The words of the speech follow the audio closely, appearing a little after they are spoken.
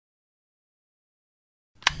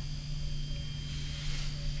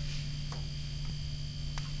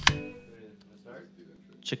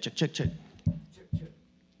Check, check, check, check.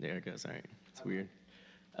 There it goes. All right. It's weird.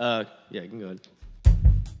 Yeah, you can go ahead.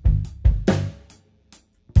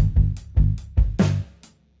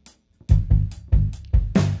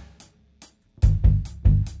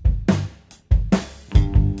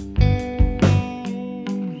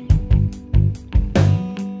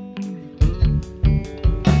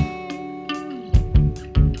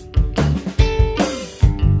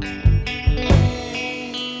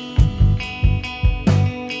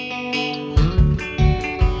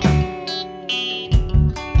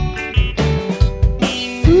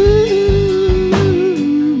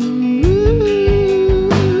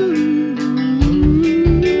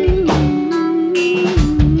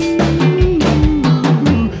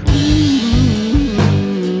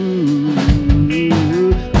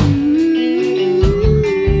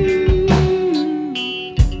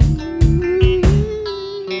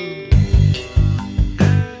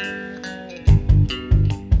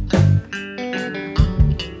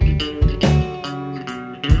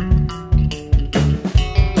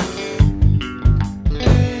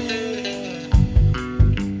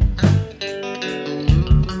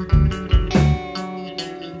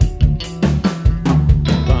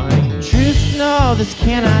 No, this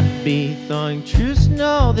cannot be. Thawing truce,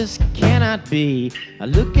 no, this cannot be. I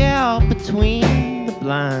look out between the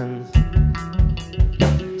blinds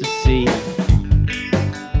to see.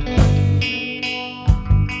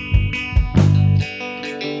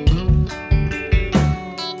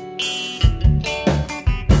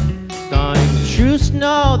 Thawing truce,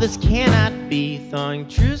 no, this cannot be. Thawing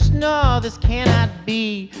truce, no, this cannot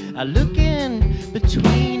be. I look in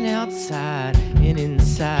between outside and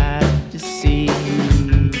inside to see.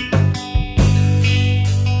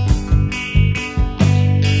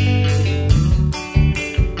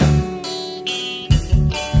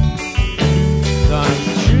 Thawing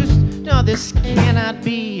truce, no, this cannot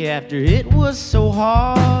be. After it was so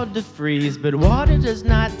hard to freeze, but water does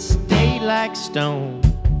not stay like stone.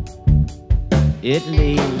 It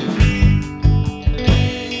leaves.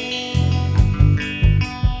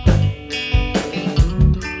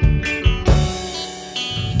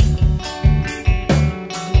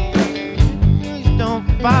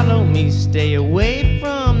 Follow me, stay away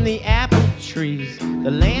from the apple trees.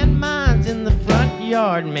 The landmines in the front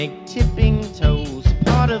yard make tipping toes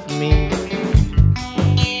part of me.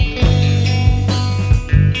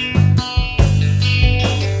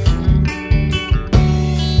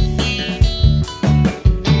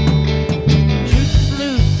 Truce is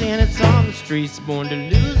loose and it's on the streets. Born to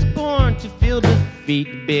lose, born to feel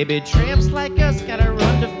defeat. Baby, tramps like us gotta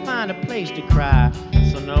run to find a place to cry,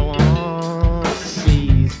 so no one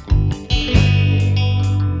sees.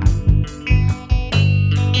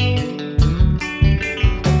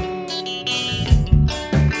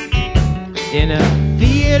 In a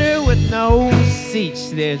theater with no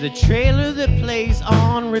seats, there's a trailer that plays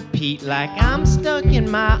on repeat, like I'm stuck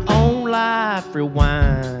in my own life.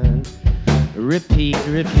 Rewind, repeat,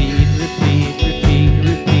 repeat, repeat, repeat,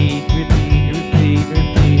 repeat, repeat, repeat,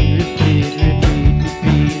 repeat, repeat, repeat,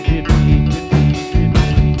 repeat, repeat, repeat.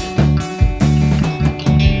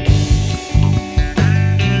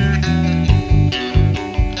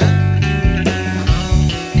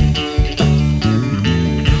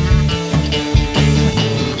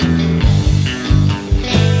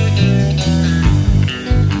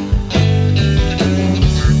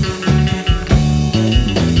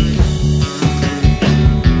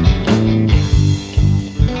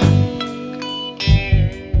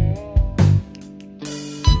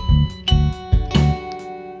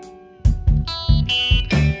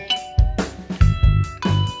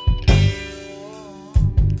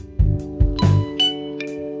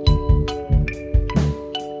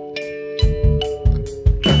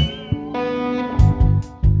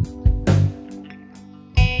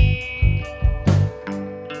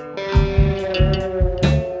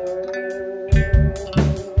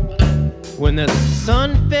 When the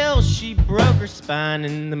sun fell, she broke her spine,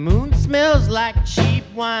 and the moon smells like cheap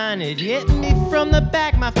wine. It hit me from the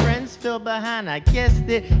back, my friends fell behind. I guess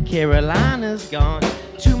that Carolina's gone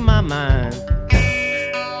to my mind.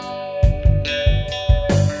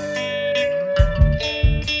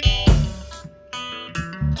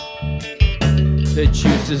 The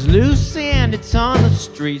juice is loose and it's on the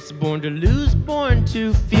streets. Born to lose, born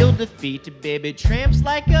to feel defeat. Baby, tramps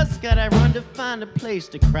like us gotta run to find a place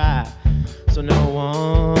to cry, so no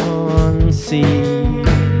one sees.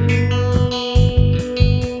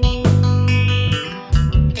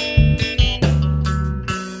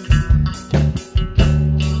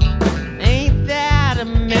 Ain't that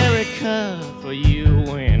America for you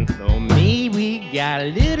and for me? We got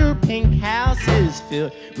little pink houses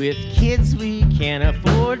filled with kids we can't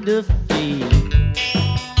afford to feed.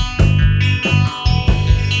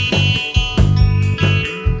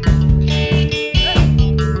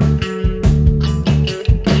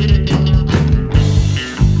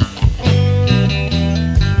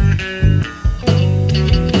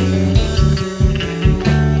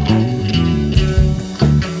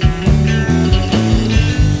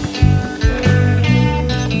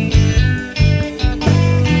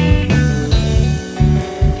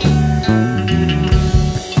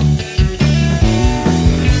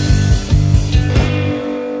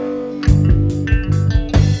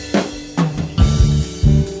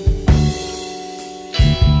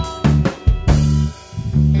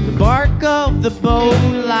 The bow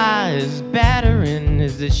lies battering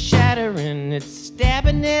as it's shattering. It's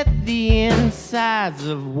stabbing at the insides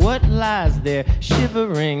of what lies there,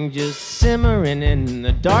 shivering, just simmering in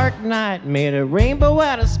the dark night. Made a rainbow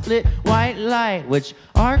out of split white light, which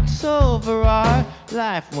arcs over our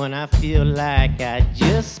life. When I feel like I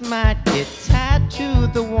just might get tied to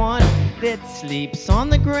the one that sleeps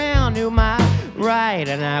on the ground to my right,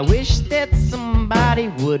 and I wish that somebody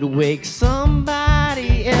would wake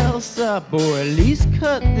somebody else up, or at least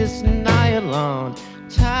cut this nylon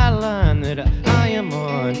tie line that I am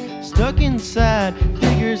on. Stuck inside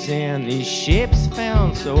figures and these shapes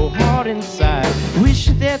found so hard inside. Wish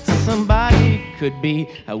that somebody could be,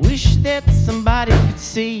 I wish that somebody could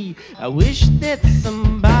see, I wish that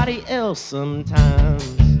somebody else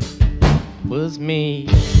sometimes was me.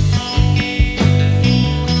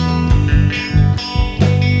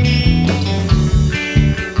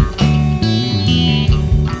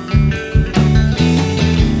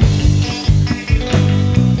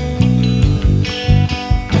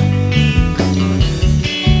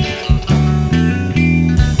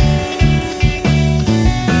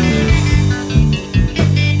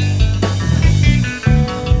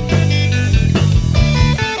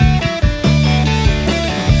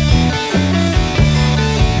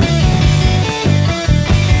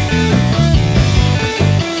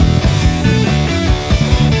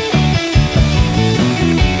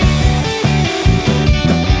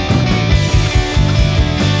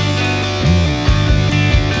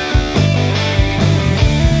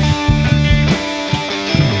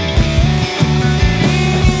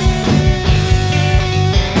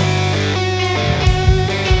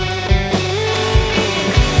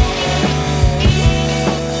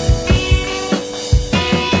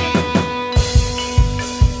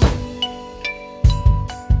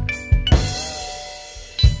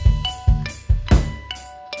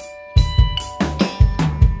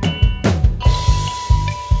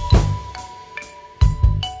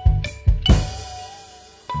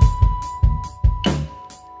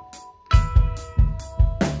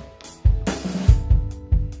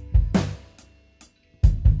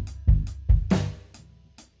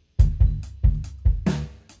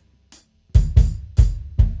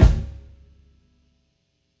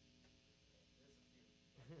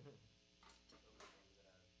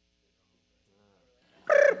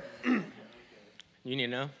 You need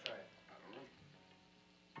to know?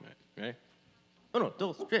 All right, ready? Uno,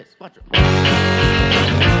 dos, tres, cuatro.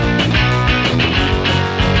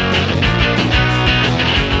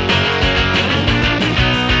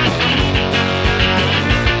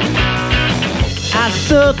 I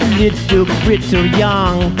saw the little brittle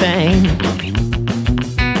young thing.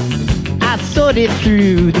 I sawed it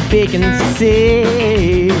through the vacancy.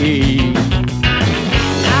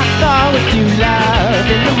 I thought we'd do love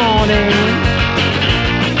in the morning,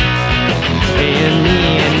 and me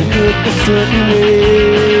and cook a certain way.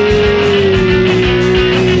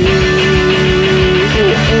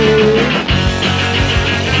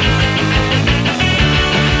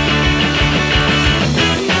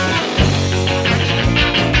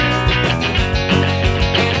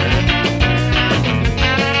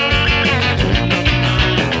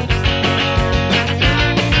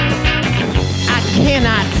 I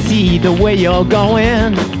cannot see the way you're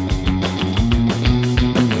going.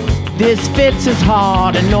 This fits is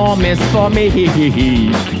hard, enormous for me.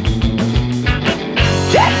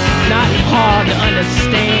 That's not hard to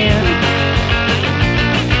understand.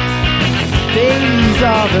 These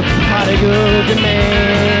are the prodigal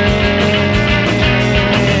demands.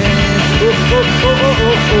 Oh, oh, oh, oh,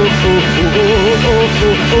 oh, oh, oh, oh,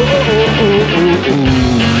 oh, oh, oh, oh.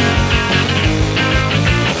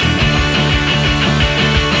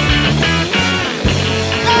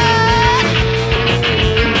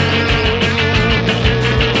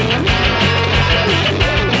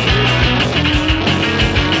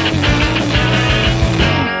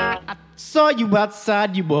 saw you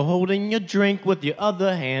outside, you were holding your drink with your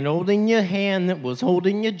other hand, holding your hand that was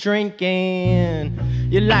holding your drink, and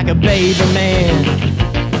you're like a baby man.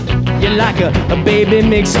 You're like a baby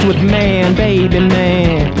mixed with man, baby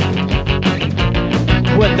man.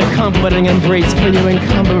 With a comforting embrace for your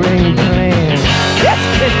encumbering plan.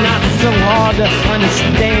 It's not so hard to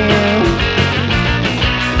understand.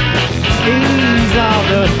 These are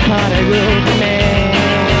the prodigal man.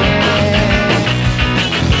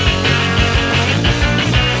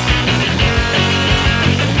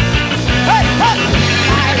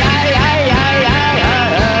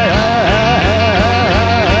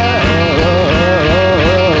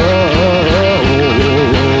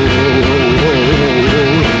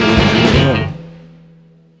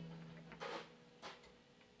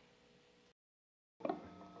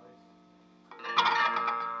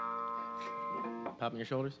 Popping your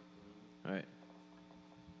shoulders? All right.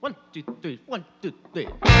 1, 2, 3, 1, 2, 3.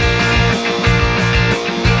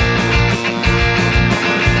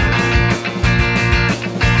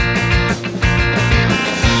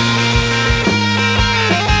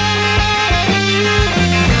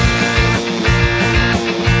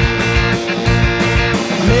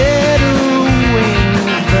 Metal wings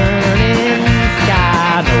burning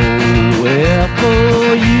sky, nowhere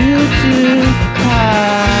for you to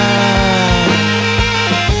hide.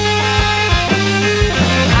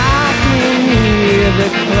 The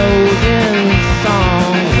closing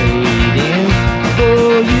song, waiting for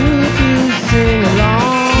you to sing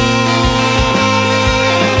along.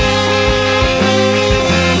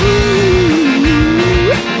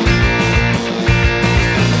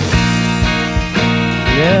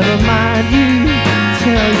 Never mind, you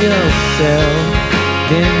tell yourself,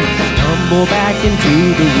 then stumble back into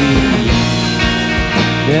the weeds.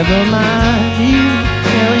 Never mind, you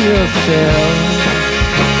tell yourself,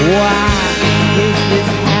 why is this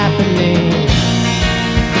happening?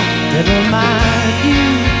 Never mind, you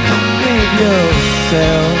give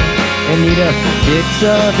yourself and need a fix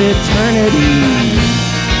of eternity.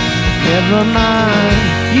 Never mind,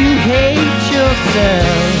 you hate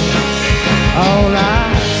yourself. All I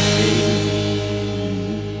see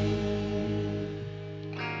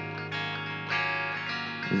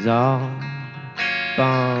is all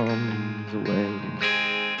bombs away.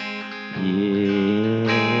 Yeah,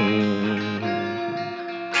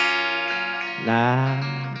 I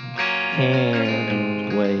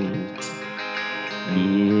can't wait.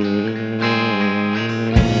 Yeah,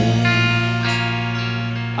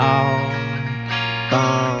 all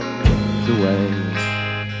bombs away.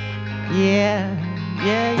 Yeah,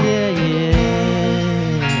 yeah, yeah, yeah.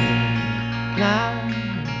 I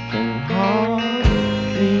can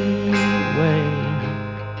hardly wait.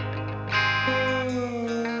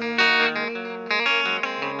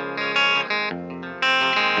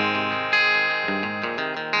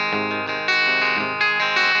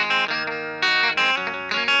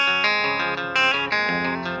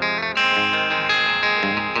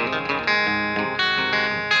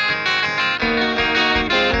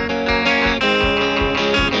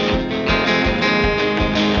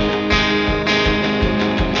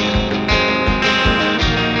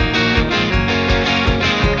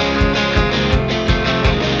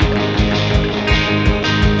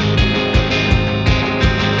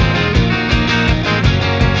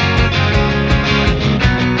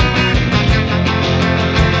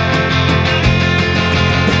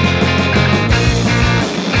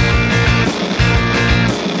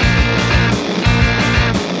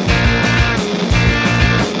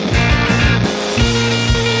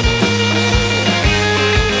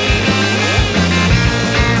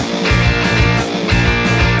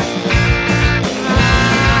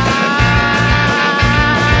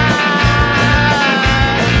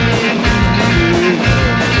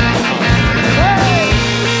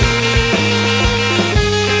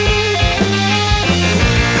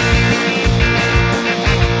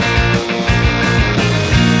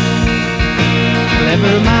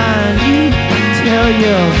 Never mind, you tell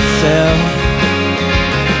yourself,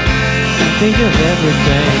 think of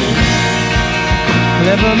everything.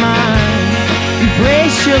 Never mind, you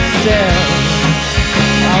brace yourself.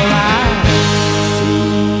 All I see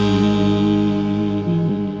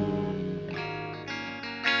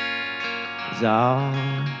is all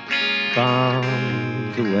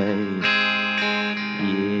bombs away.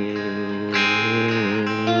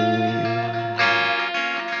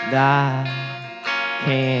 Yeah, I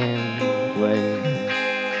can't wait.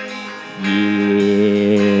 Yeah,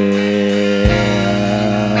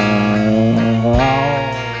 all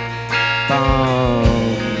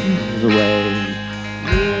bombs away.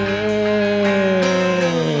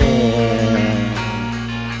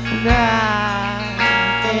 Yeah,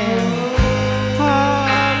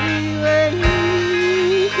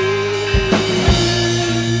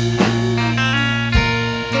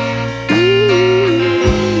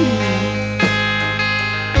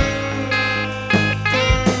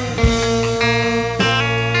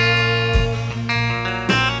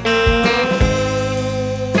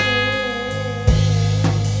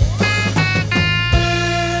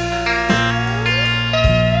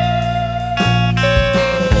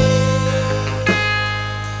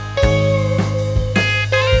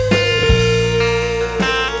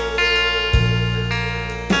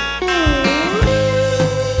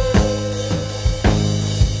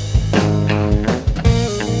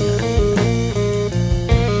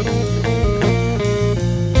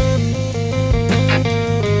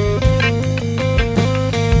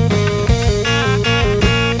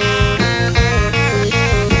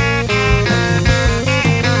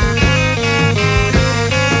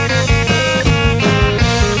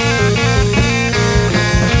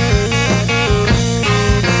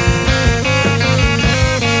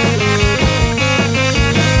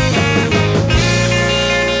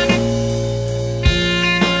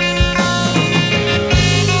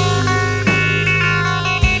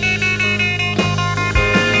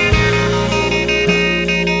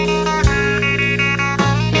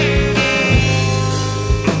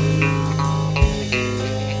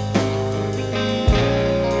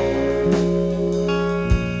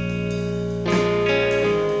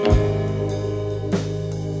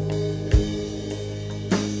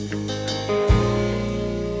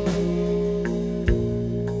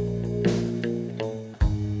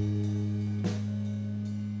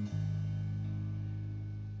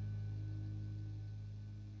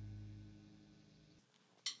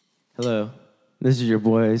 Hello, this is your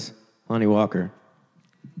boys, Lonnie Walker.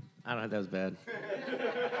 I don't know if that was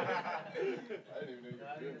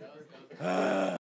bad.